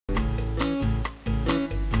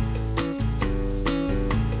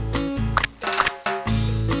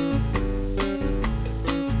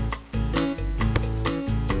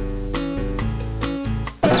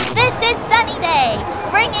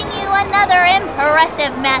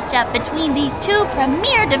impressive matchup between these two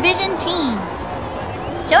Premier Division teams.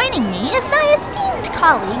 Joining me is my esteemed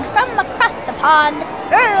colleague from across the pond,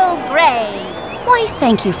 Earl Grey. Why,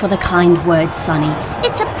 thank you for the kind words, Sonny.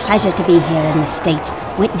 It's a pleasure to be here in the States,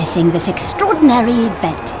 witnessing this extraordinary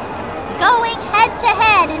event. Going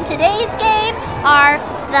head-to-head in today's game are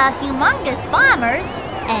the Humongous Bombers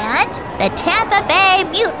and the Tampa Bay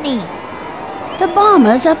Mutiny. The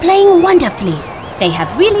Bombers are playing wonderfully. They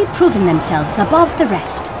have really proven themselves above the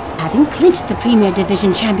rest, having clinched the Premier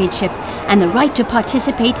Division Championship and the right to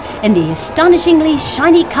participate in the astonishingly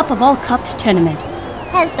shiny Cup of All Cups tournament.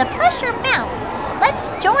 As the pressure mounts, let's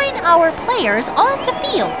join our players on the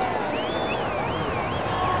field.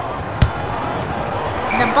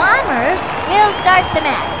 The Bombers will start the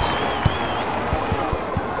match.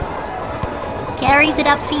 Carries it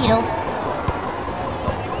upfield.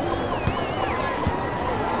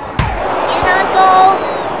 In on goal.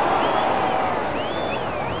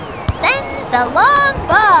 Sends the long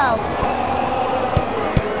ball.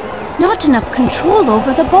 Not enough control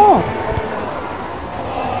over the ball.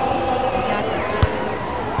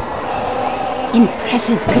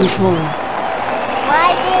 Impressive control.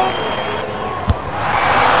 Wide in.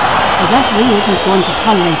 The referee isn't going to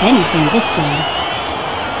tolerate anything this game.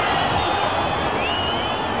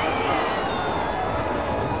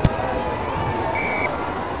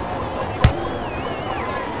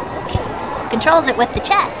 Controls it with the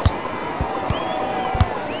chest.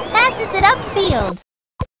 Passes it upfield.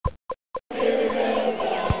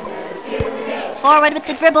 Forward with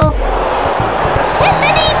the dribble.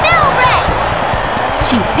 Tiffany Milbrett!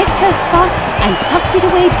 She picked her spot and tucked it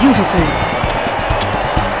away beautifully.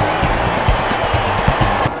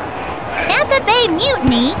 Tampa Bay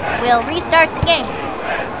Mutiny will restart the game.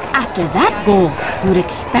 After that goal, you'd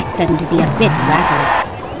expect them to be a bit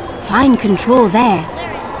rattled. Fine control there.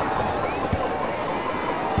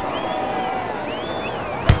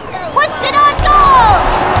 Puts it on goal!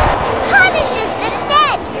 Punishes the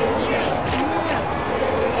net!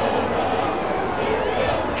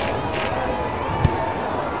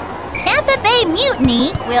 Tampa Bay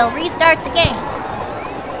Mutiny will restart the game.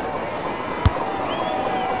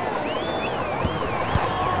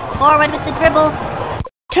 Forward with the dribble.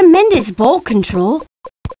 Tremendous ball control.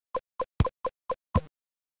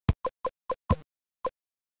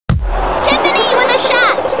 Tiffany with a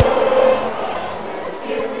shot!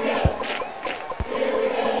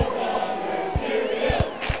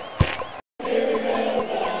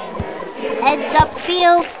 Heads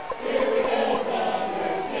upfield.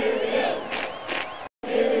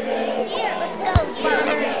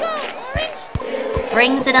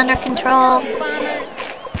 Brings it under control.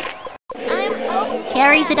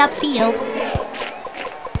 Carries it upfield.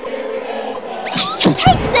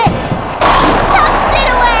 Takes it! Tucks it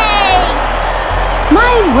away!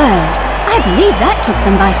 My word, I believe that took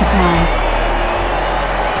them by surprise.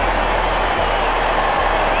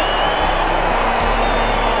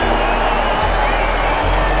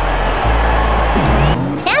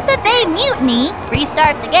 Tampa Bay Mutiny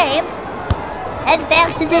restart the game.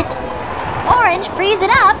 Advances it. Orange frees it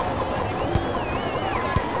up.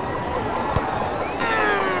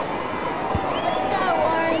 Let's go,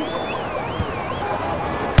 Orange.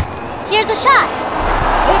 Here's a shot.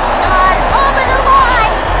 It's gone over the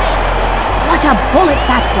line. What a bullet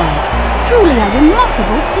that was! Truly a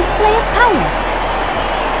remarkable display of power.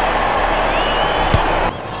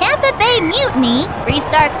 Tampa Bay Mutiny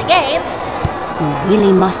restart the game. You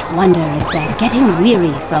really must wonder if they're getting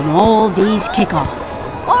weary from all these kickoffs.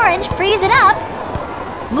 Orange frees it up.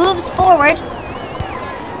 Moves forward.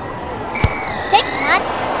 Takes one.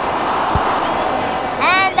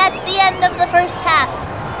 And that's the end of the first half.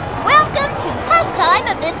 Welcome to halftime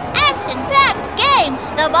of this action-packed game.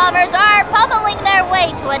 The Bombers are pummeling their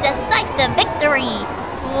way to a decisive victory.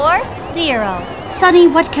 4-0. Sonny,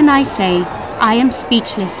 what can I say? I am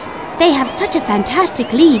speechless. They have such a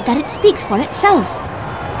fantastic lead that it speaks for itself.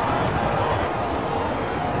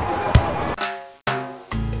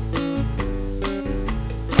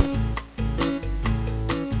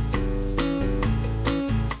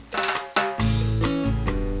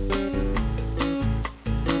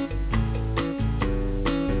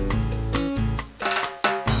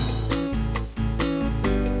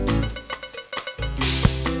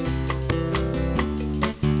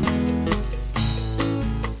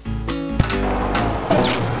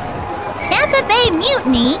 Tampa Bay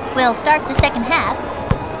Mutiny will start the second half.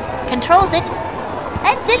 Controls it.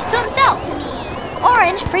 Heads it to himself.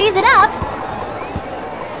 Orange frees it up.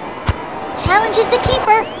 Challenges the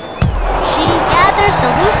keeper. She gathers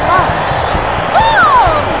the loose ball.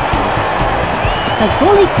 Goal! The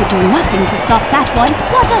goalie could do nothing to stop that one.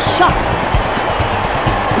 What a shot!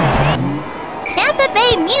 Tampa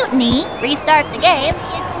Bay Mutiny restarts the game.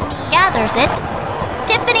 Gathers it.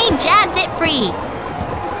 Tiffany jabs it free.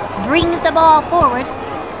 Brings the ball forward.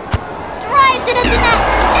 Drives it at the net.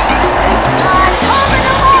 On over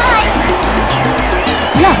the line.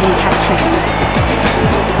 Lovely hat-trick.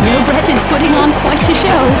 Milbrett is putting on quite a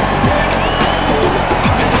show.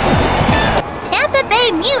 Tampa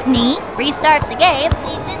Bay Mutiny restarts the game.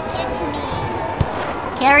 Leave this kid to me.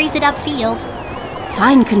 Carries it upfield.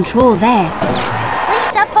 Fine control there.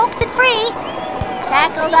 Lisa pokes it free.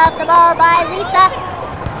 Tackled off the ball by Lisa.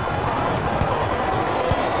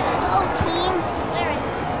 Go team.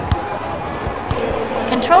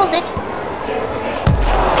 Controls it.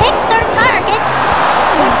 Picks her target.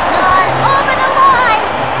 On over the line.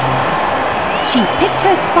 She picked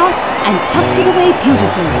her spot and tucked it away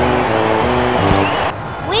beautifully.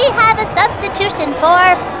 We have a substitution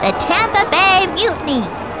for the Tampa Bay Mutiny.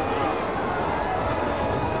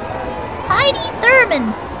 Heidi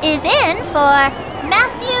Thurman is in for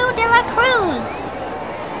Matthew De La Cruz.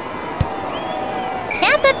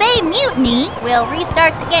 Tampa Bay Mutiny will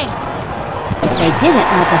restart the game. If they didn't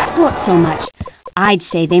love the sport so much, I'd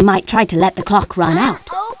say they might try to let the clock run out.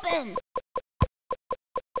 Open.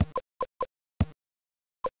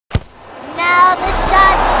 Now the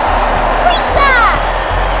shot. Lisa!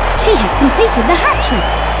 She has completed the hat-trick.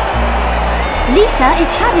 Lisa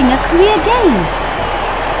is having a career game.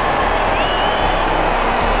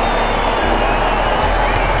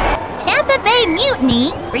 Tampa Bay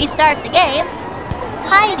Mutiny restart the game.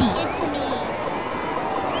 Heidi.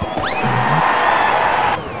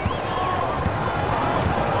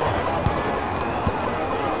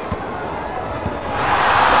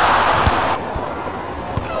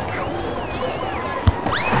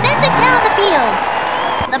 Sends it down the field.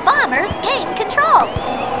 The Bombers gain control.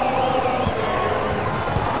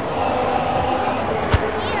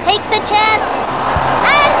 Takes a chance.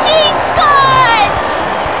 And she scores!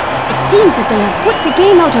 Seems that they have put the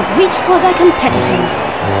game out of reach for their competitors.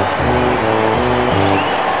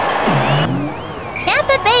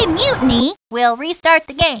 Tampa Bay Mutiny will restart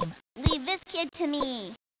the game. Leave this kid to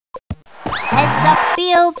me. Heads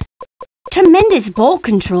upfield. Tremendous ball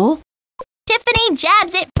control. Tiffany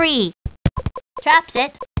jabs it free. Traps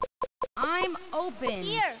it. I'm open.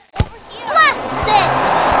 Here, over here. Blasts it.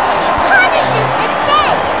 Punishes the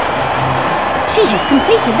net. She has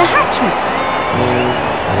completed the hat-trick.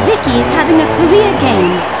 Vicky is having a career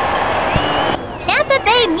game. Tampa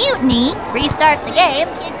Bay Mutiny restart the game.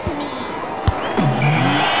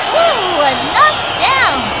 Ooh, was knocked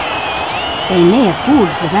down. They may have fooled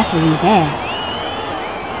the referee there.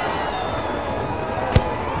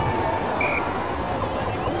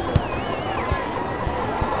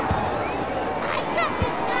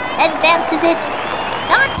 Advances it.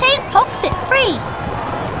 Dante pokes it free.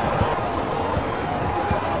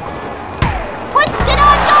 Puts it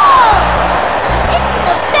on goal. Into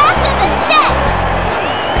the back of the net.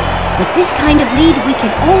 With this kind of lead, we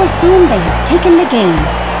can all assume they have taken the game.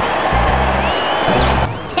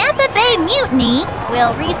 Tampa Bay Mutiny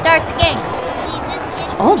will restart the game.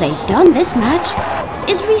 That's all they've done this match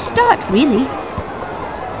is restart, really.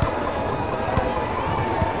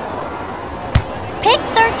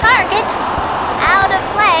 Picks her target. Out of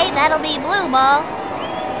play, that'll be blue ball.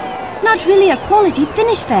 Not really a quality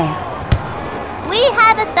finish there. We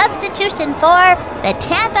have a substitution for the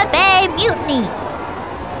Tampa Bay Mutiny.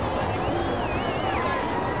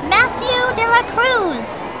 Matthew De La Cruz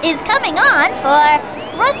is coming on for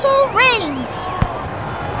Russell Raines.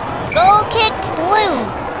 Goal kick blue.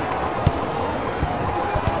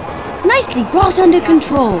 Nicely brought under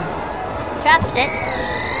control. Traps it.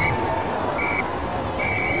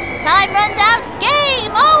 Time runs out.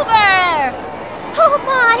 Game over! Oh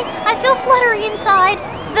my, I feel fluttery inside.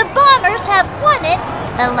 The Bombers have won it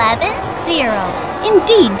 11-0.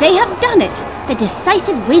 Indeed, they have done it. The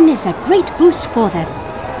decisive win is a great boost for them.